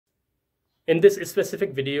In this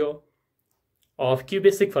specific video of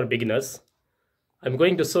QBasic for beginners, I'm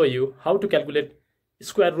going to show you how to calculate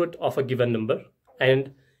square root of a given number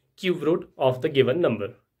and cube root of the given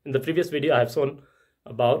number. In the previous video, I have shown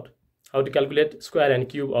about how to calculate square and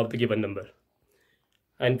cube of the given number.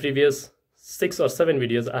 In previous 6 or 7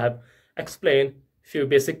 videos, I have explained few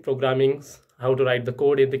basic programmings, how to write the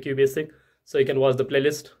code in the QBasic. So you can watch the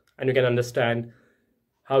playlist and you can understand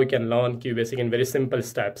how you can learn QBasic in very simple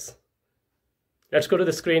steps. Let's go to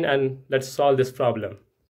the screen and let's solve this problem.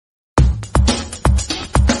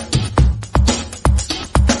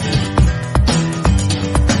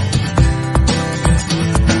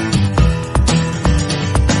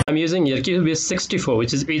 I'm using here QBasic 64,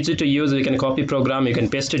 which is easy to use. You can copy program, you can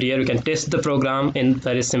paste it here, you can test the program in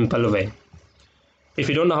very simple way. If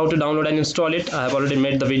you don't know how to download and install it, I have already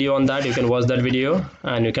made the video on that. You can watch that video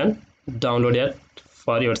and you can download it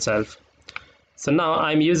for yourself. So now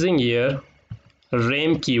I'm using here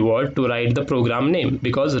rem keyword to write the program name,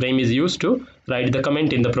 because rem is used to write the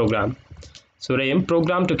comment in the program. So rem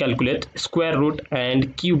program to calculate square root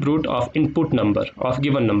and cube root of input number of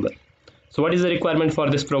given number. So what is the requirement for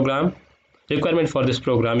this program? Requirement for this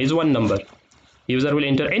program is one number. User will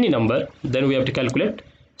enter any number, then we have to calculate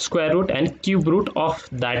square root and cube root of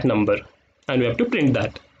that number, and we have to print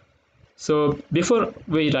that. So before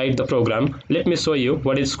we write the program, let me show you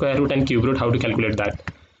what is square root and cube root, how to calculate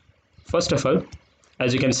that. First of all,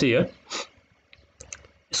 as you can see here,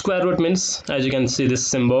 square root means, as you can see this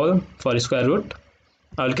symbol for square root,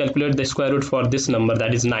 I will calculate the square root for this number,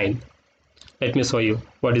 that is 9. Let me show you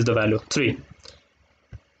what is the value. 3.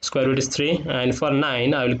 Square root is 3, and for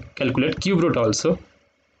 9 I will calculate cube root also.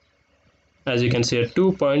 As you can see here,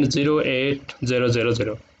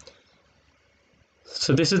 2.08000.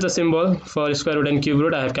 So this is the symbol for square root and cube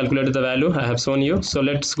root. I have calculated the value, I have shown you. So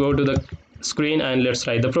let's go to the screen and let's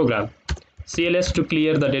write the program. CLS to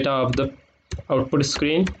clear the data of the output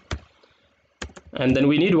screen, and then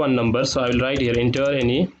we need one number, so I will write here enter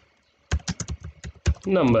any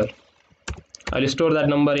number. I will store that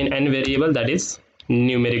number in n variable, that is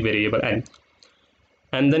numeric variable n.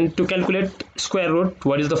 And then to calculate square root,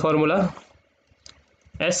 what is the formula?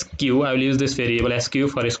 SQ, I will use this variable SQ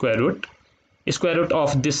for square root. Square root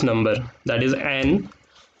of this number, that is n,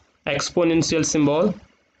 exponential symbol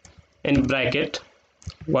in bracket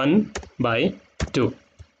 1 by 2.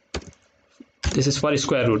 This is for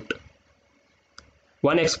square root.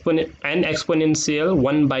 N exponential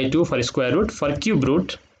 1 by 2 for square root. For cube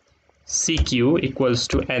root, CQ equals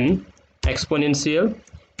to n exponential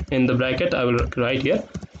in the bracket, I will write here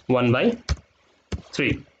 1 by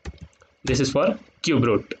 3. This is for cube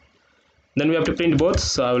root. Then we have to print both,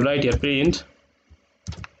 so I will write here print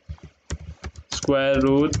square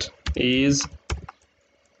root is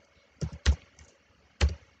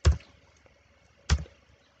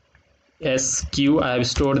SQ. I have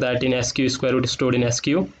stored that in SQ, square root is stored in SQ,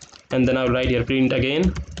 and then I will write here print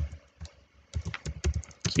again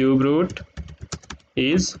cube root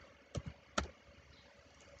is,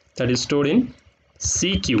 that is stored in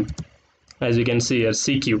CQ, as you can see here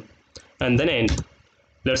CQ, and then end.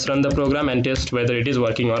 Let's run the program and test whether it is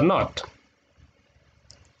working or not.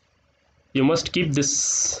 You must keep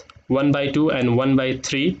this 1 by 2 and 1 by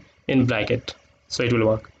 3 in bracket, so it will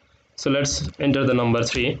work. So let's enter the number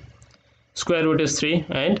 3. Square root is 3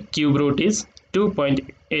 and cube root is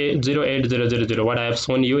 2.08000, what I have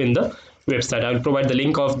shown you in the website. I will provide the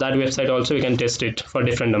link of that website also, you can test it for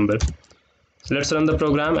different number. So let's run the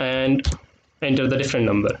program and enter the different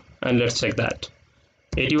number and let's check that.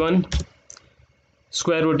 81,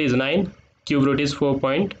 square root is 9, cube root is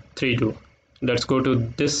 4.32. Let's go to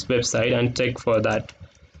this website and check for that.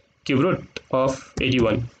 Cube root of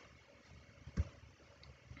 81,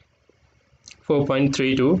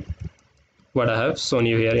 4.32, what I have shown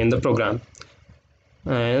you here in the program.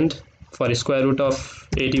 And for square root of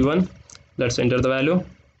 81, let's enter the value,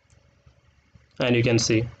 and you can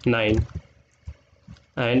see 9,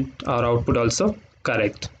 and our output also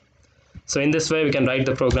correct. So in this way we can write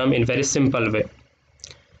the program in very simple way.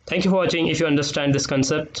 Thank you for watching. If you understand this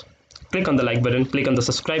concept, click on the like button, click on the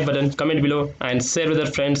subscribe button, comment below and share with your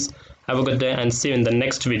friends. Have a good day and see you in the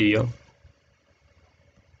next video.